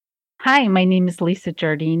Hi, my name is Lisa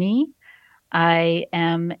Giardini. I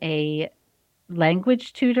am a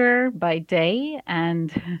language tutor by day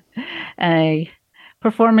and a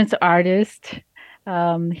performance artist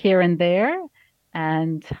here and there.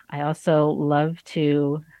 And I also love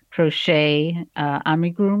to crochet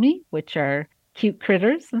amigurumi, which are cute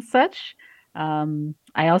critters and such.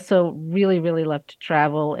 I also really, really love to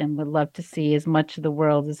travel and would love to see as much of the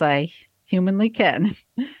world as I humanly can.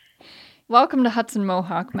 Welcome to Hudson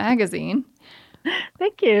Mohawk Magazine.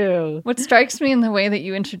 Thank you. What strikes me in the way that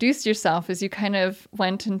you introduced yourself is you kind of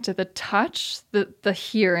went into the touch, the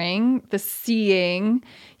hearing, the seeing.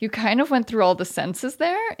 You kind of went through all the senses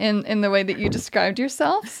there in the way that you described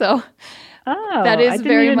yourself. So that Oh, I is didn't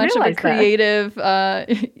very even much of a realize that.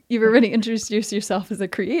 creative. You've already introduced yourself as a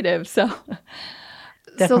creative. So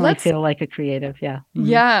Definitely let's, feel like a creative. Yeah. Mhm.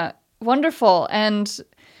 yeah, wonderful. And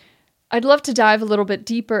I'd love to dive a little bit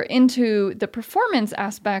deeper into the performance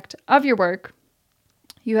aspect of your work.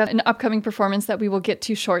 You have an upcoming performance that we will get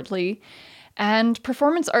to shortly. And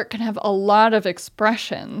performance art can have a lot of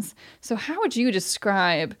expressions. So, how would you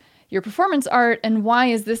describe your performance art, and why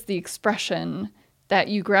is this the expression that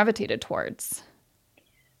you gravitated towards?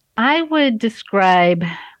 I would describe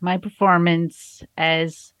my performance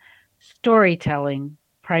as storytelling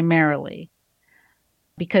primarily,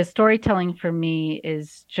 because storytelling for me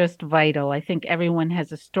is just vital. I think everyone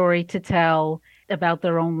has a story to tell about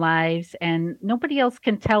their own lives, and nobody else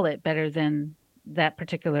can tell it better than that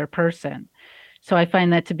particular person. So I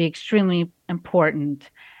find that to be extremely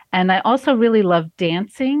important. And I also really love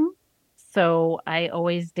dancing. So I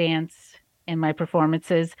always dance in my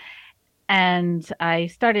performances. And I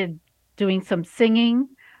started doing some singing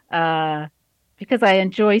uh, because I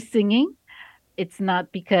enjoy singing. It's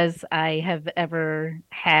not because I have ever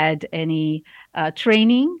had any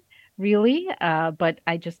training, really, but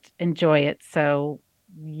I just enjoy it. So,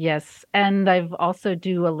 yes. And I've also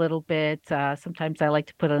do a little bit, sometimes I like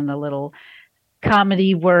to put in a little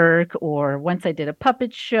comedy work, or once I did a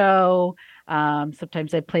puppet show.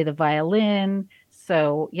 Sometimes I play the violin.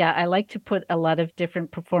 So, yeah, I like to put a lot of different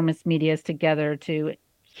performance medias together to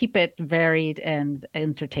keep it varied and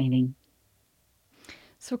entertaining.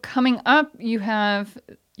 So, coming up, you have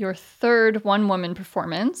your third one woman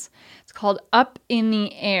performance. It's called Up in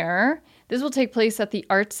the Air. This will take place at the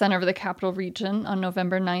Arts Center of the Capital Region on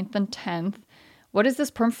November 9th and 10th. What is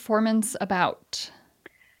this performance about?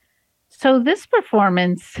 So, this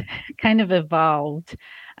performance kind of evolved.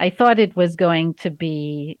 I thought it was going to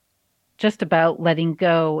be just about letting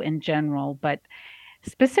go in general, but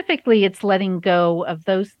specifically, it's letting go of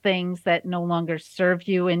those things that no longer serve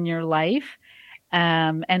you in your life.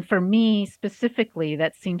 And for me specifically,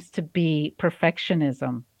 that seems to be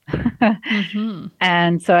perfectionism. Mm-hmm.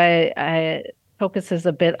 And so I focuses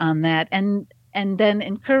a bit on that, and then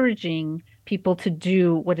encouraging people to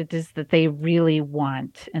do what it is that they really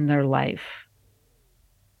want in their life.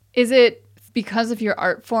 Is it because of your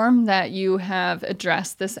art form that you have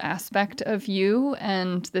addressed this aspect of you,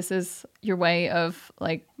 and this is your way of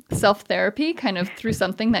like self therapy, kind of through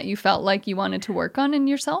something that you felt like you wanted to work on in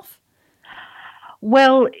yourself?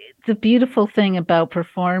 Well, the beautiful thing about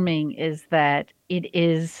performing is that it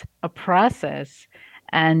is a process.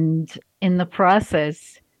 And in the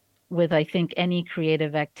process, with I think any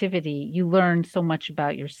creative activity, you learn so much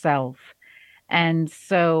about yourself. And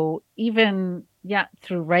so, even, yeah,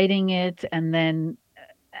 through writing it and then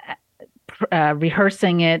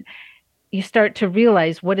rehearsing it, you start to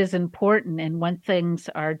realize what is important and when things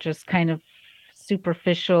are just kind of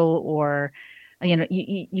superficial, or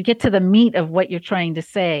you get to the meat of what you're trying to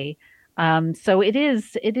say. So it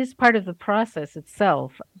is part of the process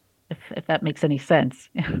itself, if that makes any sense.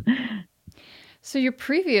 So, your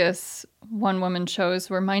previous one woman shows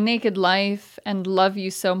were My Naked Life and Love You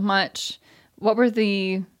So Much. What were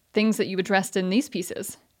the things that you addressed in these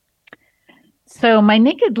pieces? So my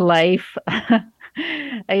naked life,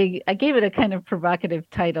 I gave it a kind of provocative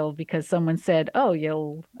title because someone said, "Oh,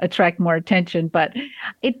 you'll attract more attention," but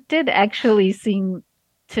it did actually seem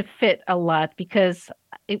to fit a lot because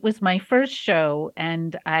it was my first show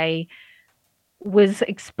and I was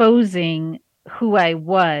exposing who I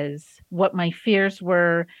was, what my fears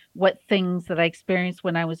were, what things that I experienced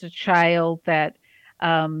when I was a child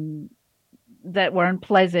um, that were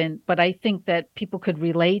unpleasant, but I think that people could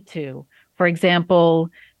relate to. For example,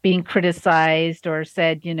 being criticized or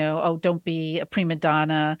said, oh, don't be a prima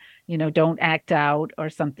donna, don't act out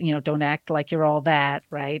or something, don't act like you're all that,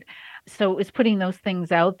 right? So it was putting those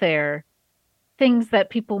things out there, things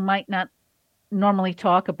that people might not normally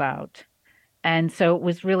talk about. And so it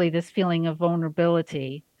was really this feeling of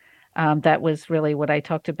vulnerability. That was really what I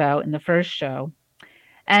talked about in the first show.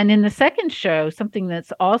 And in the second show, something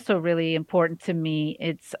that's also really important to me,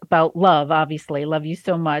 it's about love, obviously. Love you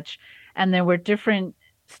so much. And there were different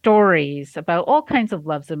stories about all kinds of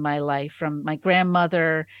loves in my life, from my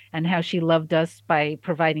grandmother and how she loved us by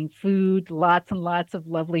providing food, lots and lots of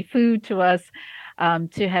lovely food to us,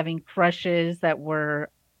 to having crushes that were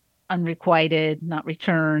unrequited, not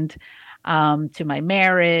returned, to my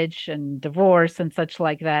marriage and divorce and such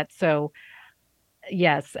like that. So,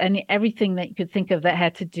 yes, and everything that you could think of that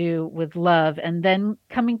had to do with love. And then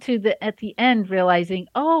coming to the at the end, realizing,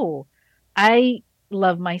 oh, I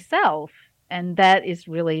love myself. And that is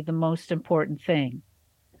really the most important thing.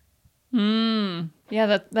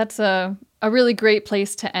 Yeah, that's a really great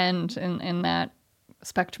place to end in that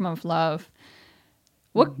spectrum of love.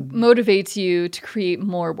 What Mhm. motivates you to create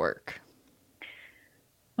more work?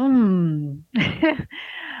 Hmm.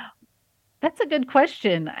 That's a good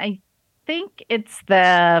question. I think it's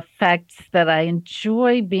the fact that I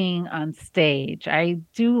enjoy being on stage. I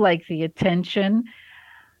do like the attention.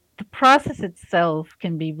 The process itself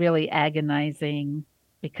can be really agonizing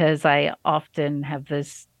because I often have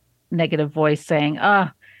this negative voice saying,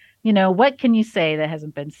 ah, what can you say that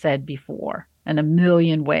hasn't been said before in a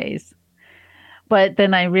million ways? But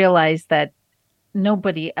then I realize that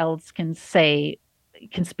nobody else can speak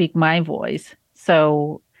my voice.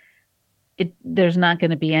 So there's not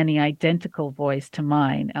going to be any identical voice to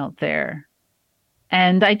mine out there.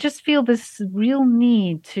 And I just feel this real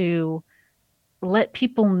need to let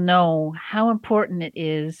people know how important it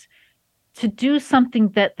is to do something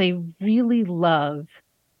that they really love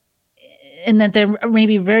and that they're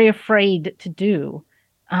maybe very afraid to do.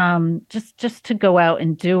 Just to go out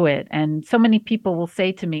and do it. And so many people will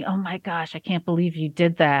say to me, "Oh my gosh, I can't believe you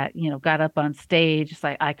did that. Got up on stage. It's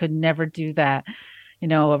like I could never do that."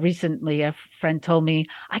 Recently a friend told me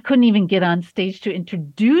I couldn't even get on stage to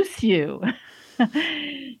introduce you.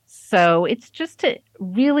 So it's just to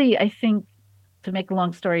really, I think, to make a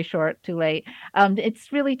long story short, too late.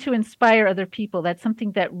 It's really to inspire other people. That's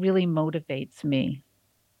something that really motivates me.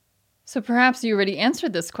 So perhaps you already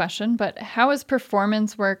answered this question, but how has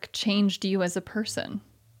performance work changed you as a person?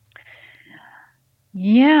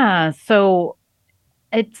 Yeah, so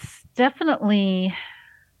it's definitely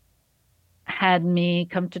had me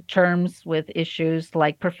come to terms with issues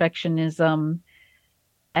like perfectionism,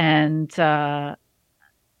 and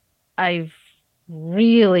I've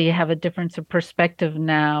really have a difference of perspective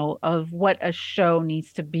now of what a show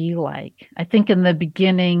needs to be like. I think in the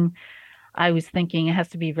beginning, I was thinking it has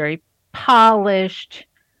to be very polished.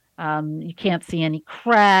 You can't see any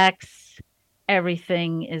cracks.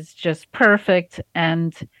 Everything is just perfect.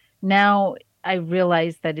 And now I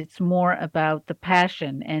realize that it's more about the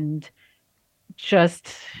passion and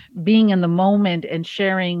just being in the moment and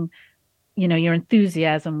sharing, your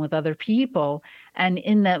enthusiasm with other people. And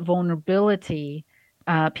in that vulnerability,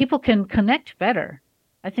 people can connect better.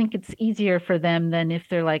 I think it's easier for them than if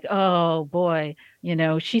they're like, oh boy,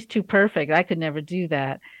 she's too perfect. I could never do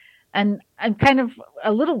that. And I'm kind of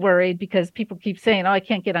a little worried because people keep saying, oh, I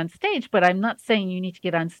can't get on stage. But I'm not saying you need to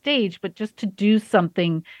get on stage, but just to do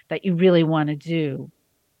something that you really want to do,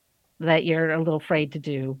 that you're a little afraid to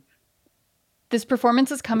do. This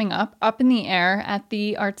performance is coming up in the air at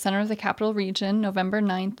the Arts Center of the Capital Region, November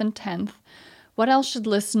 9th and 10th. What else should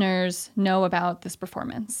listeners know about this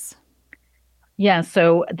performance? Yeah,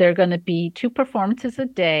 so there are going to be two performances a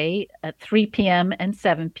day at 3 p.m. and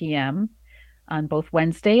 7 p.m. on both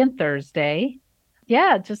Wednesday and Thursday.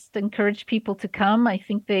 Yeah, just encourage people to come. I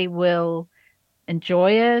think they will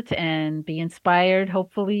enjoy it and be inspired,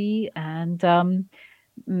 hopefully, and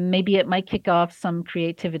maybe it might kick off some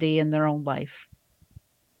creativity in their own life.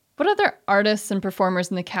 What other artists and performers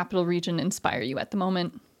in the Capital Region inspire you at the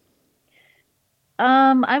moment?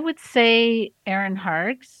 I would say Erin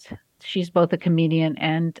Harks. She's both a comedian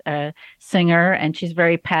and a singer, and she's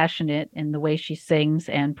very passionate in the way she sings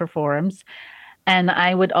and performs. And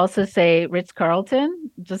I would also say Ritz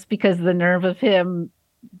Carlton, just because the nerve of him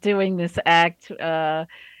doing this act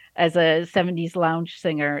as a 70s lounge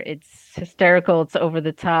singer, it's hysterical, it's over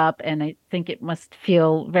the top, and I think it must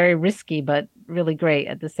feel very risky, but really great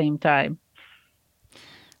at the same time.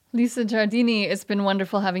 Lisa Giardini, it's been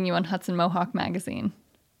wonderful having you on Hudson Mohawk Magazine.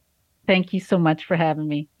 Thank you so much for having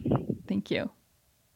me. Thank you.